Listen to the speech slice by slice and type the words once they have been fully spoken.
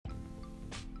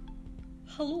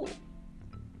Hello.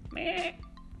 Meh.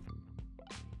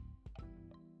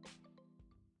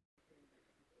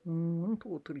 1,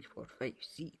 2, 3, 4, 5,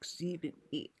 6, 7,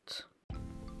 8.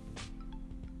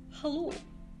 Hello.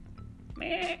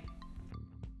 Meh.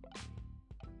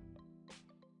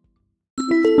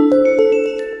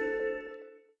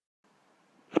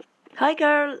 Hi,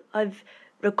 Carol. I've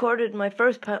recorded my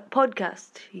first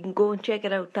podcast. You can go and check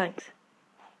it out. Thanks.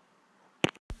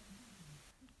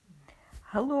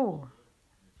 Hello.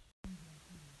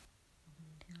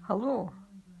 Hello.